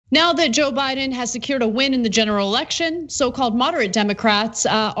Now that Joe Biden has secured a win in the general election, so-called moderate Democrats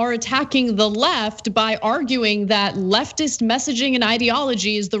are attacking the left by arguing that leftist messaging and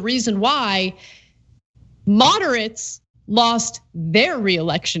ideology is the reason why moderates lost their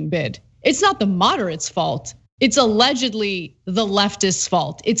re-election bid. It's not the moderates' fault. It's allegedly the leftists'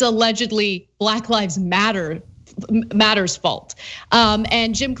 fault. It's allegedly Black Lives Matter's fault.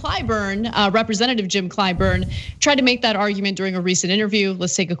 And Jim Clyburn, Representative Jim Clyburn, tried to make that argument during a recent interview.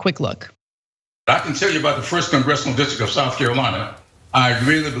 Let's take a quick look. I can tell you about the 1st Congressional District of South Carolina. I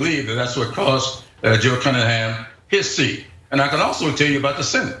really believe that that's what cost Joe Cunningham his seat. And I can also tell you about the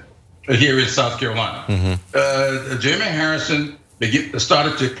Senate here in South Carolina. Jimmy Harrison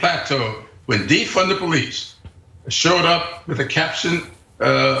started to plateau when defund the police showed up with a caption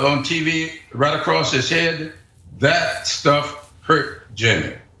on TV right across his head. That stuff hurt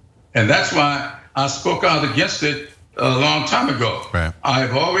Jimmy. And that's why I spoke out against it a long time ago. Right.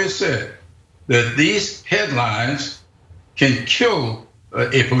 I've always said that these headlines can kill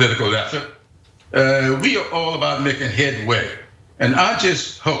a political effort. We are all about making headway. And I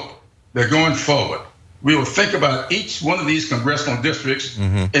just hope that going forward, we will think about each one of these congressional districts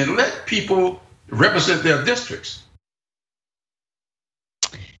and let people represent their districts.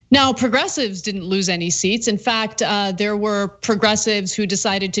 Now, progressives didn't lose any seats. In fact, there were progressives who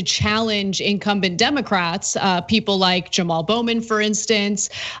decided to challenge incumbent Democrats, people like Jamal Bowman, for instance.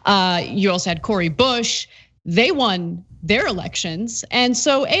 You also had Cori Bush. They won their elections. And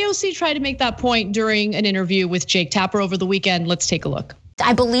so AOC tried to make that point during an interview with Jake Tapper over the weekend. Let's take a look.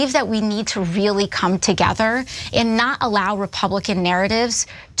 I believe that we need to really come together and not allow Republican narratives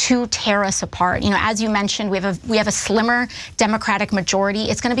to tear us apart. As you mentioned, we have a slimmer Democratic majority.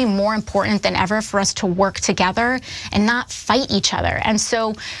 It's going to be more important than ever for us to work together and not fight each other. And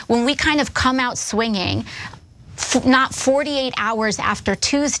so when we kind of come out swinging, not 48 hours after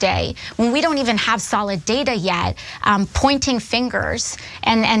Tuesday, when we don't even have solid data yet, pointing fingers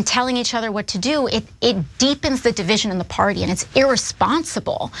and telling each other what to do, it deepens the division in the party, and it's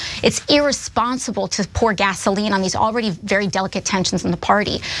irresponsible. It's irresponsible to pour gasoline on these already very delicate tensions in the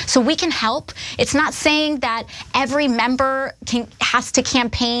party. So we can help. It's not saying that every member has to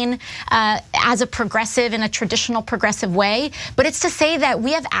campaign as a progressive in a traditional progressive way, but it's to say that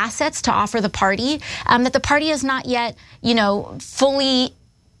we have assets to offer the party that the party is not yet, fully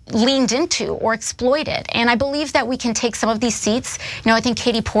leaned into or exploited. And I believe that we can take some of these seats. I think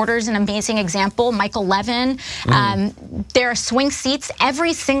Katie Porter's an amazing example. Michael Levin. There are swing seats.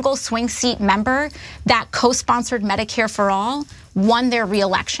 Every single swing seat member that co-sponsored Medicare for All won their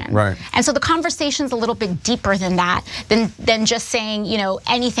reelection. Right. And so the conversation's a little bit deeper than that, than just saying,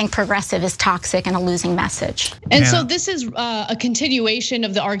 anything progressive is toxic and a losing message. And so this is a continuation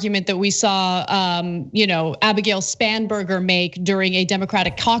of the argument that we saw, Abigail Spanberger make during a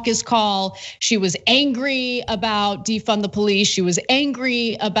Democratic caucus call. She was angry about defund the police. She was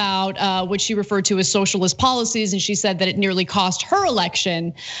angry about what she referred to as socialist policies, and she said that it nearly cost her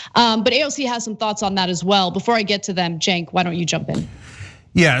election. But AOC has some thoughts on that as well. Before I get to them, Cenk, why don't you jump in?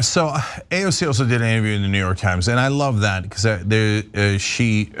 Yeah, so AOC also did an interview in the New York Times, and I love that because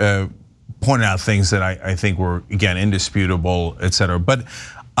she pointed out things that I think were, again, indisputable, et cetera. But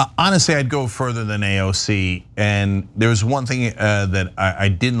honestly, I'd go further than AOC, and there's one thing that I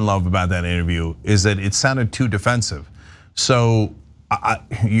didn't love about that interview is that it sounded too defensive. So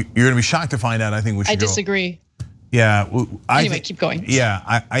you're gonna be shocked to find out, I think we should I disagree. Yeah. Anyway, keep going.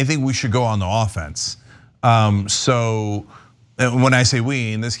 Yeah, I think we should go on the offense. So when I say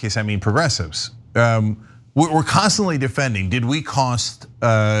we, in this case, I mean progressives. We're constantly defending. Did we cost?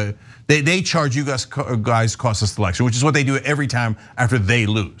 They charge you guys cost us the election, which is what they do every time after they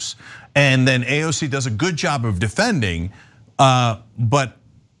lose. And then AOC does a good job of defending, but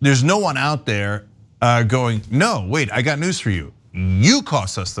there's no one out there going, no, wait, I got news for you. You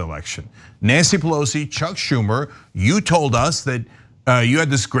cost us the election. Nancy Pelosi, Chuck Schumer, you told us that you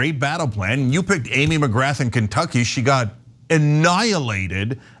had this great battle plan. You picked Amy McGrath in Kentucky. She got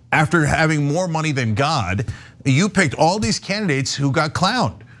annihilated after having more money than God. You picked all these candidates who got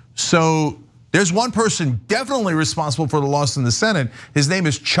clowned. So there's one person definitely responsible for the loss in the Senate. His name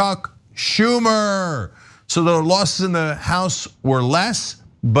is Chuck Schumer. So the losses in the House were less,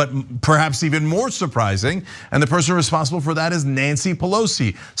 but perhaps even more surprising. And the person responsible for that is Nancy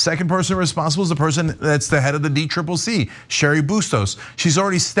Pelosi. Second person responsible is the person that's the head of the DCCC, Sherry Bustos. She's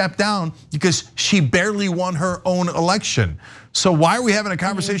already stepped down because she barely won her own election. So why are we having a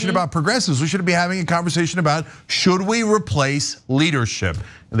conversation about progressives? We should be having a conversation about, should we replace leadership?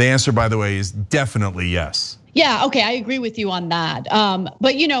 The answer, by the way, is definitely yes. Yeah, okay, I agree with you on that.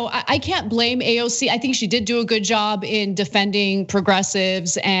 But I can't blame AOC. I think she did do a good job in defending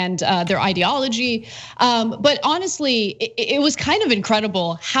progressives and their ideology. But honestly, it was kind of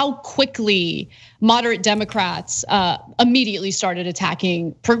incredible how quickly moderate Democrats immediately started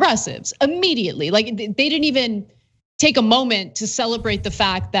attacking progressives. Immediately, like they didn't even take a moment to celebrate the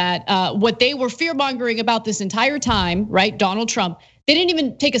fact that what they were fear-mongering about this entire time, right, Donald Trump, they didn't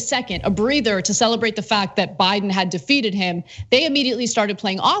even take a second, a breather to celebrate the fact that Biden had defeated him. They immediately started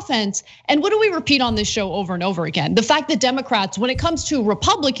playing offense. And what do we repeat on this show over and over again? The fact that Democrats, when it comes to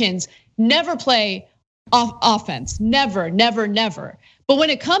Republicans, never play offense, never, never, never. But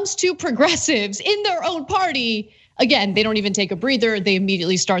when it comes to progressives in their own party, again, they don't even take a breather. They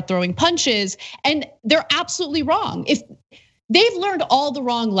immediately start throwing punches, and they're absolutely wrong. If they've learned all the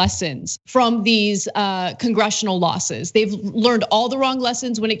wrong lessons from these congressional losses, they've learned all the wrong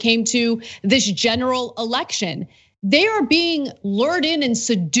lessons when it came to this general election. They are being lured in and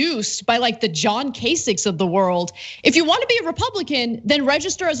seduced by like the John Kasichs of the world. If you want to be a Republican, then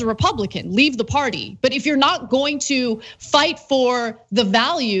register as a Republican, leave the party. But if you're not going to fight for the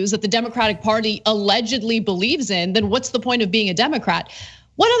values that the Democratic Party allegedly believes in, then what's the point of being a Democrat?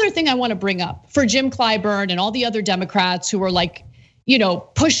 One other thing I want to bring up for Jim Clyburn and all the other Democrats who are like,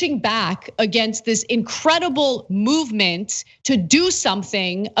 pushing back against this incredible movement to do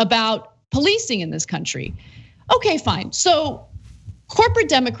something about policing in this country. Okay, fine. So corporate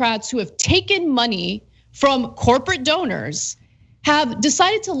Democrats who have taken money from corporate donors have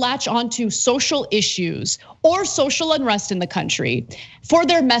decided to latch onto social issues or social unrest in the country for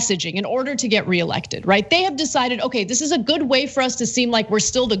their messaging in order to get reelected, right? They have decided, okay, this is a good way for us to seem like we're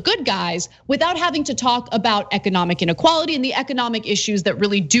still the good guys without having to talk about economic inequality and the economic issues that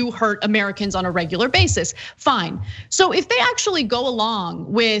really do hurt Americans on a regular basis. Fine. So if they actually go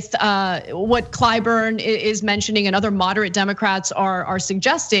along with what Clyburn is mentioning and other moderate Democrats are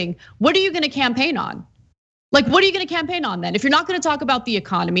suggesting, what are you going to campaign on? Like, what are you going to campaign on then? If you're not going to talk about the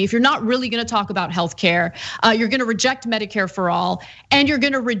economy, if you're not really going to talk about healthcare, you're going to reject Medicare for all, and you're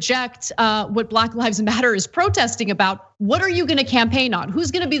going to reject what Black Lives Matter is protesting about, what are you going to campaign on?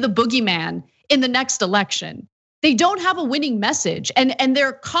 Who's going to be the boogeyman in the next election? They don't have a winning message, and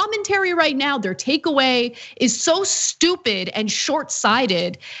their commentary right now, their takeaway is so stupid and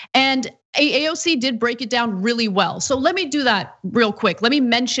short-sighted. And AOC did break it down really well. So let me do that real quick. Let me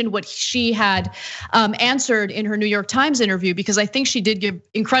mention what she had answered in her New York Times interview, because I think she did give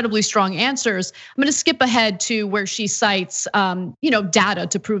incredibly strong answers. I'm gonna skip ahead to where she cites data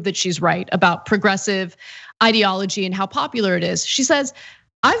to prove that she's right about progressive ideology and how popular it is. She says,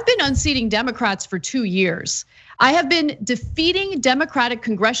 I've been unseating Democrats for 2 years. I have been defeating Democratic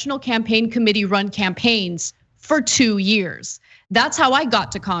Congressional Campaign Committee run campaigns for 2 years. That's how I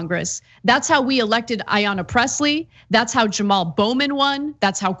got to Congress. That's how we elected Ayanna Pressley. That's how Jamal Bowman won.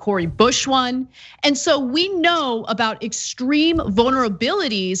 That's how Cori Bush won. And so we know about extreme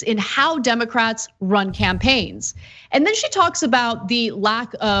vulnerabilities in how Democrats run campaigns. And then she talks about the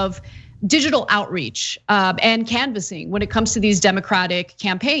lack of digital outreach and canvassing when it comes to these Democratic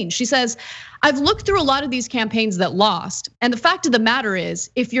campaigns. She says, I've looked through a lot of these campaigns that lost. And the fact of the matter is,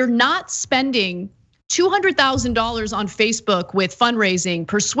 if you're not spending $200,000 on Facebook with fundraising,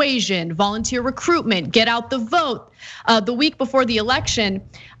 persuasion, volunteer recruitment, get out the vote the week before the election,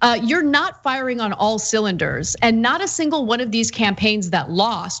 you're not firing on all cylinders. And not a single one of these campaigns that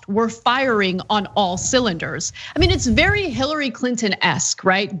lost were firing on all cylinders. I mean, it's very Hillary Clinton-esque,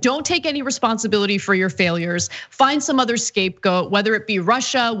 right? Don't take any responsibility for your failures. Find some other scapegoat, whether it be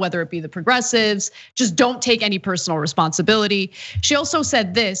Russia, whether it be the progressives, just don't take any personal responsibility. She also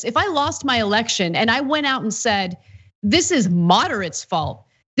said this, if I lost my election and I went out and said, this is moderates' fault,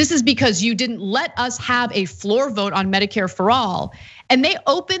 this is because you didn't let us have a floor vote on Medicare for all. And they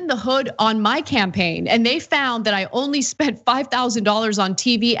opened the hood on my campaign and they found that I only spent $5,000 on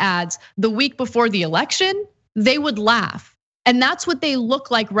TV ads the week before the election, they would laugh. And that's what they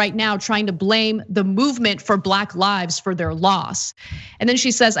look like right now, trying to blame the movement for Black lives for their loss. And then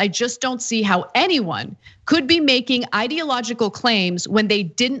she says, I just don't see how anyone could be making ideological claims when they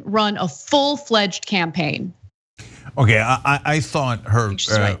didn't run a full-fledged campaign. Okay, I thought her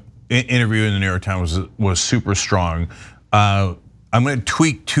interview in the New York Times was super strong. I'm going to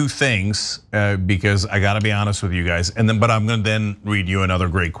tweak two things because I got to be honest with you guys, but I'm going to then read you another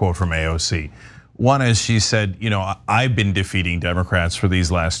great quote from AOC. One is she said, I've been defeating Democrats for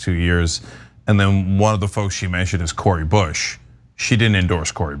these last 2 years, and then one of the folks she mentioned is Cori Bush. She didn't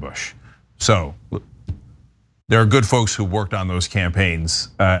endorse Cori Bush, so there are good folks who worked on those campaigns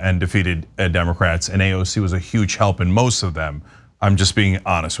and defeated Democrats, and AOC was a huge help in most of them. I'm just being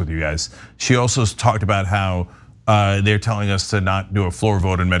honest with you guys. She also talked about how they're telling us to not do a floor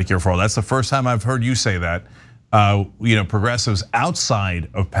vote in Medicare for all. That's the first time I've heard you say that. Progressives outside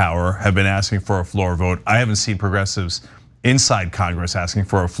of power have been asking for a floor vote. I haven't seen progressives inside Congress asking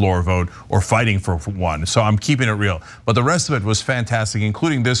for a floor vote or fighting for one. So I'm keeping it real. But the rest of it was fantastic,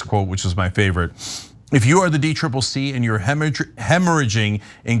 including this quote, which was my favorite. If you are the DCCC and you're hemorrhaging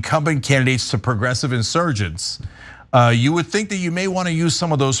incumbent candidates to progressive insurgents, you would think that you may want to use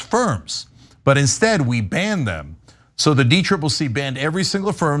some of those firms, but instead we ban them. So the DCCC banned every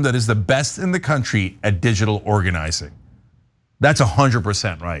single firm that is the best in the country at digital organizing. That's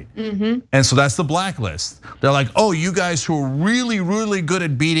 100% right. And so that's the blacklist. They're like, oh, you guys who are really, really good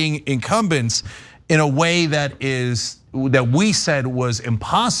at beating incumbents in a way that we said was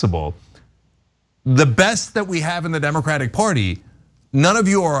impossible. The best that we have in the Democratic Party, none of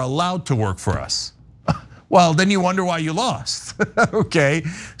you are allowed to work for us. Well, then you wonder why you lost, okay?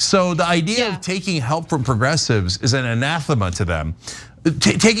 So the idea of taking help from progressives is an anathema to them.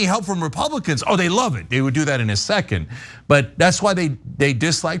 Taking help from Republicans, oh, they love it. They would do that in a second. But that's why they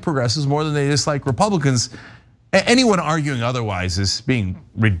dislike progressives more than they dislike Republicans. Anyone arguing otherwise is being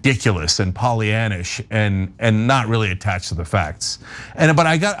ridiculous and Pollyannish and not really attached to the facts. But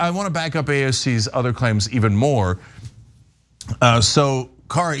I want to back up AOC's other claims even more. So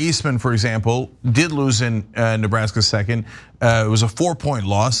Kara Eastman, for example, did lose in Nebraska's second. It was a 4-point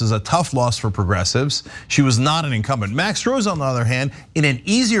loss. It was a tough loss for progressives. She was not an incumbent. Max Rose, on the other hand, in an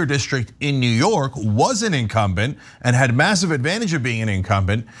easier district in New York, was an incumbent and had massive advantage of being an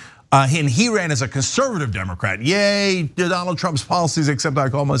incumbent. And he ran as a conservative Democrat. Yay, Donald Trump's policies, except I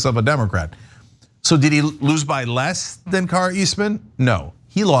call myself a Democrat. So did he lose by less than Kara Eastman? No,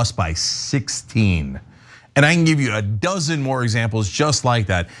 he lost by 16. And I can give you a dozen more examples just like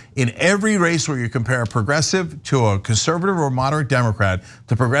that. In every race where you compare a progressive to a conservative or moderate Democrat,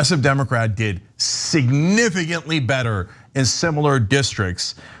 the progressive Democrat did significantly better in similar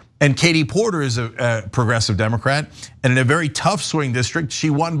districts. And Katie Porter is a progressive Democrat, and in a very tough swing district, she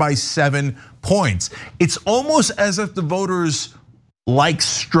won by 7 points. It's almost as if the voters like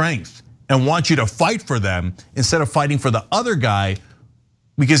strength and want you to fight for them instead of fighting for the other guy,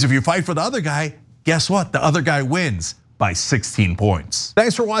 because if you fight for the other guy, guess what? The other guy wins by 16 points.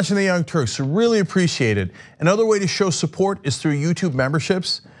 Thanks for watching The Young Turks, really appreciate it. Another way to show support is through YouTube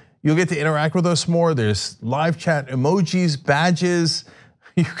memberships. You'll get to interact with us more. There's live chat emojis, badges.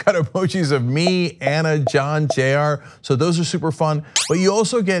 You've got emojis of me, Anna, John, JR. So those are super fun. But you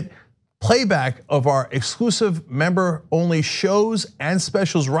also get playback of our exclusive member-only shows and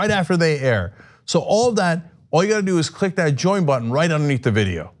specials right after they air. So all of that, all you gotta do is click that join button right underneath the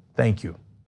video. Thank you.